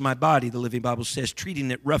punish my body, the Living Bible says,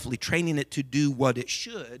 treating it roughly, training it to do what it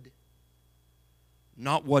should,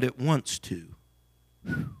 not what it wants to.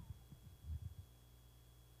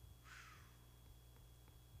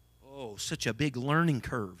 Oh, such a big learning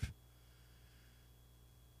curve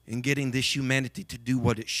in getting this humanity to do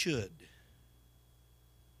what it should,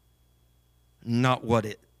 not what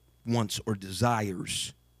it wants or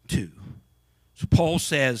desires to. So Paul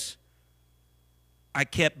says,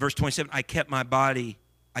 verse 27, I kept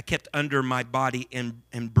under my body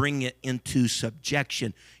and bring it into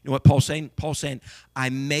subjection. You know what Paul's saying? Paul's saying, I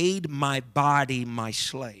made my body my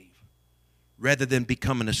slave rather than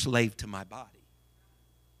becoming a slave to my body.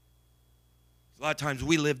 A lot of times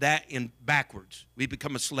we live that in backwards. We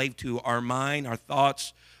become a slave to our mind, our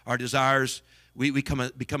thoughts, our desires. We become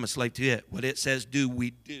a slave to it. What it says do, we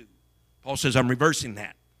do. Paul says, I'm reversing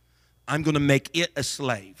that. I'm going to make it a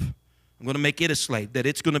slave. I'm going to make it a slave, that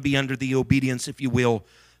it's going to be under the obedience, if you will,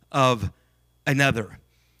 of another.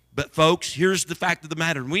 But folks, here's the fact of the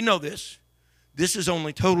matter, and we know this. This is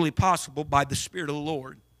only totally possible by the Spirit of the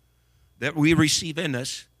Lord that we receive in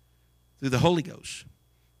us through the Holy Ghost.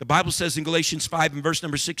 The Bible says in Galatians 5 and verse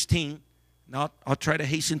number 16, and I'll try to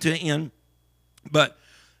hasten to the end, but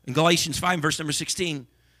in Galatians 5 and verse number 16,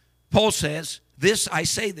 Paul says, this I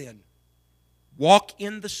say then, walk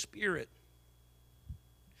in the Spirit,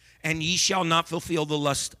 and ye shall not fulfill the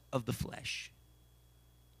lust of the flesh.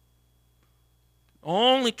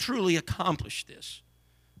 Only truly accomplish this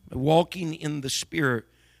by walking in the Spirit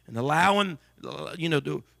and allowing,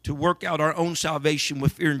 to work out our own salvation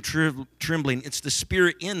with fear and trembling. It's the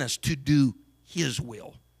Spirit in us to do His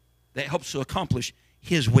will that helps to accomplish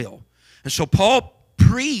His will. And so Paul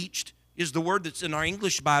preached, is the word that's in our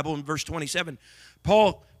English Bible in verse 27.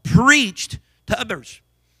 Paul preached to others,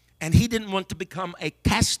 and he didn't want to become a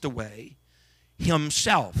castaway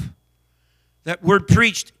himself. That word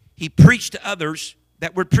preached, he preached to others.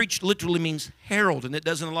 That word preached literally means herald, and it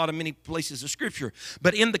does in many places of Scripture.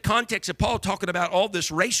 But in the context of Paul talking about all this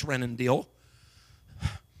race running deal,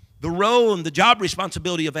 the role and the job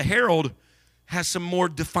responsibility of a herald has some more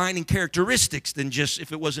defining characteristics than just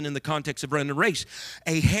if it wasn't in the context of running a race.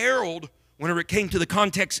 A herald, whenever it came to the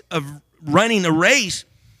context of running a race,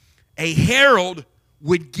 a herald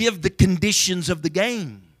would give the conditions of the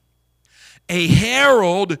game. A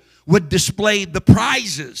herald would display the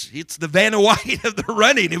prizes. It's the Vanna White of the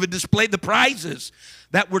running. It would display the prizes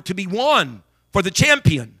that were to be won for the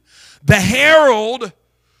champion. The herald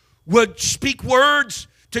would speak words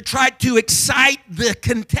to try to excite the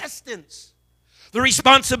contestants. The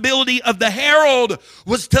responsibility of the herald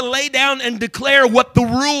was to lay down and declare what the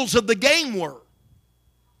rules of the game were.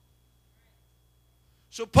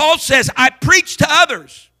 So Paul says, I preached to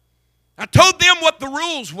others. I told them what the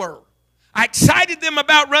rules were. I excited them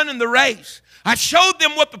about running the race. I showed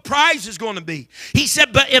them what the prize is going to be. He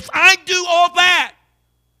said, but if I do all that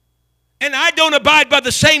and I don't abide by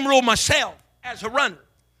the same rule myself as a runner,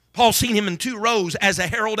 Paul's seen him in two rows, as a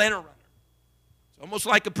herald and a runner. It's almost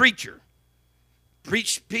like a preacher.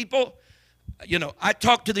 Preach people, I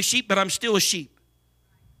talk to the sheep, but I'm still a sheep.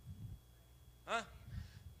 Huh?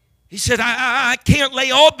 He said, I can't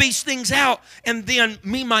lay all these things out and then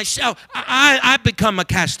me, myself, I become a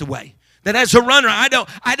castaway. That as a runner, I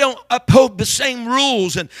don't uphold the same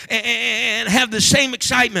rules and have the same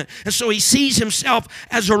excitement. And so he sees himself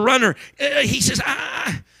as a runner. He says,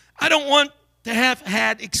 I don't want to have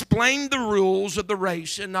had explained the rules of the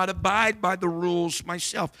race and not abide by the rules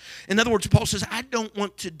myself. In other words, Paul says, I don't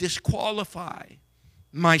want to disqualify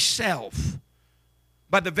myself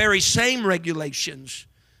by the very same regulations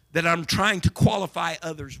that I'm trying to qualify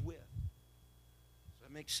others with. Does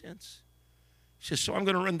that make sense? He says, so I'm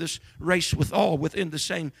going to run this race with all within the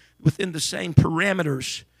same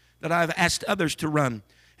parameters that I've asked others to run.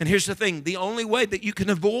 And here's the thing, the only way that you can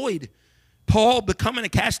avoid Paul becoming a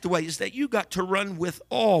castaway is that you got to run with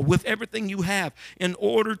all, with everything you have in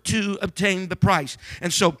order to obtain the prize.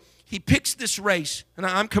 And so he picks this race, and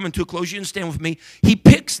I'm coming to a close, you can stand with me. He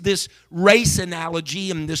picks this race analogy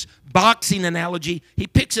and this boxing analogy. He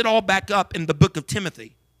picks it all back up in the book of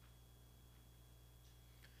Timothy.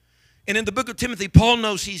 And in the book of Timothy, Paul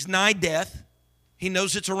knows he's nigh death. He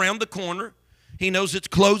knows it's around the corner. He knows it's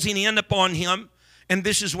closing in upon him. And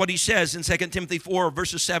this is what he says in 2 Timothy 4,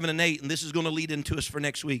 verses 7 and 8. And this is going to lead into us for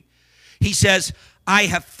next week. He says, I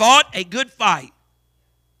have fought a good fight.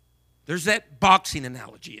 There's that boxing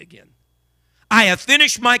analogy again. I have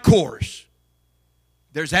finished my course.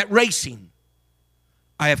 There's that racing.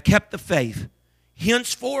 I have kept the faith.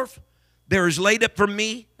 Henceforth, there is laid up for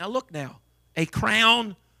me, now look now, a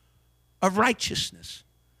crown of righteousness.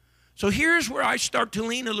 So here's where I start to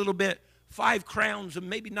lean a little bit. 5 crowns, and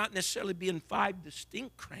maybe not necessarily being 5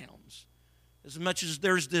 distinct crowns, as much as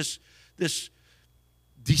there's this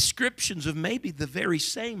descriptions of maybe the very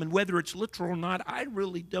same, and whether it's literal or not, I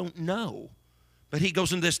really don't know. But he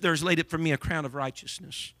goes in this, there's laid up for me a crown of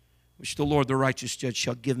righteousness, which the Lord, the righteous judge,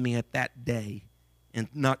 shall give me at that day, and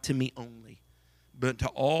not to me only, but to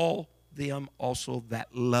all them also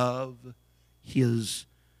that love his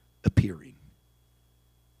appearing.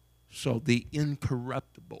 So the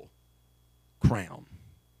incorruptible crown,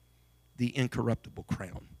 the incorruptible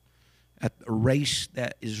crown, at a race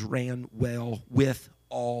that is ran well with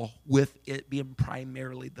it being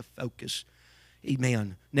primarily the focus.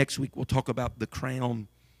 Amen. Next week we'll talk about the crown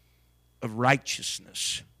of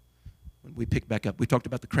righteousness. When we pick back up, we talked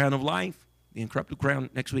about the crown of life, the incorruptible crown.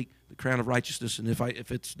 Next week, the crown of righteousness. And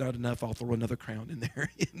if it's not enough, I'll throw another crown in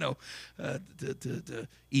there, to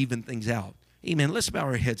even things out. Amen. Let's bow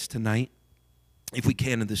our heads tonight, if we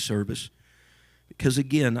can, in this service. Because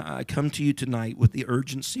again, I come to you tonight with the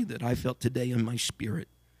urgency that I felt today in my spirit,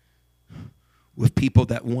 with people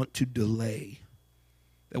that want to delay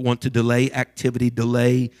activity,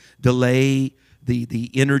 delay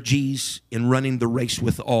the energies in running the race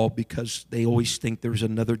with all, because they always think there's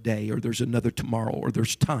another day or there's another tomorrow or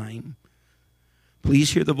there's time.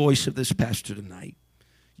 Please hear the voice of this pastor tonight.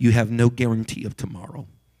 You have no guarantee of tomorrow.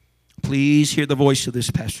 Please hear the voice of this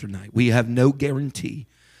pastor tonight. We have no guarantee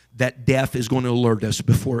that death is going to alert us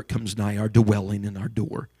before it comes nigh our dwelling and our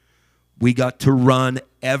door. We got to run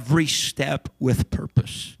every step with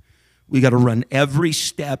purpose. We got to run every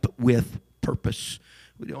step with purpose.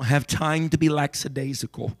 We don't have time to be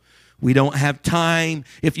lackadaisical. We don't have time,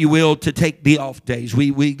 if you will, to take the off days.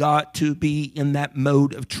 We got to be in that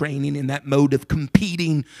mode of training, in that mode of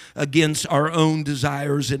competing against our own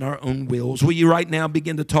desires and our own wills. Will you right now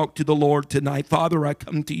begin to talk to the Lord tonight? Father, I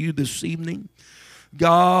come to you this evening.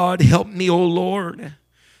 God, help me, O Lord.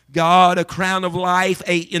 God, a crown of life,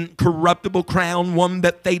 a incorruptible crown, one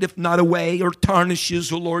that fadeth not away or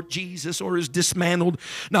tarnishes, O Lord Jesus, or is dismantled,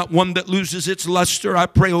 not one that loses its luster. I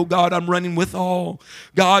pray, O God, I'm running with all,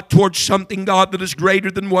 God, towards something, God, that is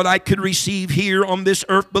greater than what I could receive here on this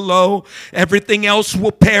earth below. Everything else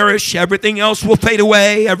will perish. Everything else will fade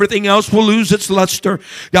away. Everything else will lose its luster.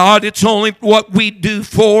 God, it's only what we do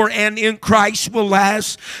for and in Christ will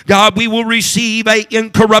last. God, we will receive an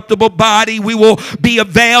incorruptible body. We will be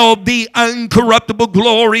availed the uncorruptible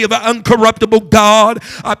glory of an uncorruptible God.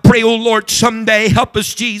 I pray, oh Lord, someday help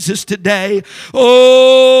us, Jesus, today.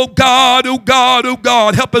 Oh God, oh God, oh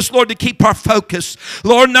God, help us, Lord, to keep our focus.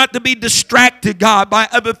 Lord, not to be distracted, God, by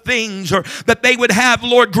other things, or that they would have,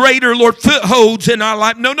 Lord, greater, Lord, footholds in our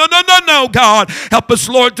life. No, God. Help us,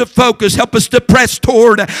 Lord, to focus. Help us to press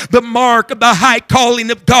toward the mark of the high calling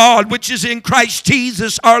of God, which is in Christ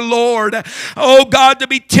Jesus our Lord. Oh God, to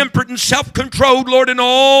be temperate and self-controlled, Lord, in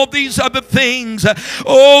all these other things.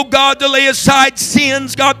 Oh God, to lay aside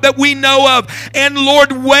sins, God, that we know of, and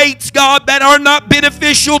Lord, weights, God, that are not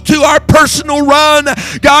beneficial to our personal run,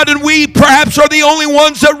 God, and we perhaps are the only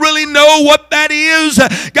ones that really know what that is.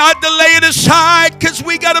 God, to lay it aside, because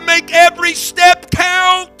we got to make every step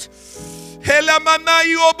count.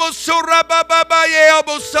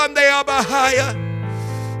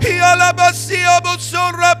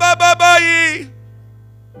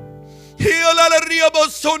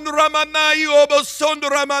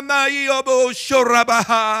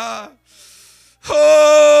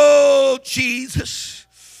 Oh, Jesus.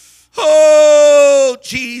 Oh,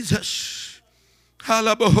 Jesus.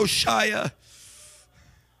 Hallelujah.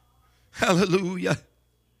 Hallelujah.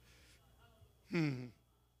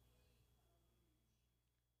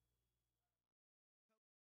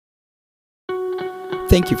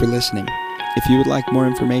 Thank you for listening. If you would like more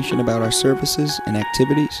information about our services and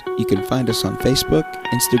activities, you can find us on Facebook,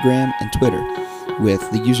 Instagram, and Twitter with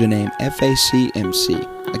the username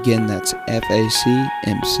FACMC. Again, that's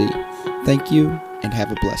FACMC. Thank you, and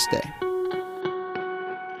have a blessed day.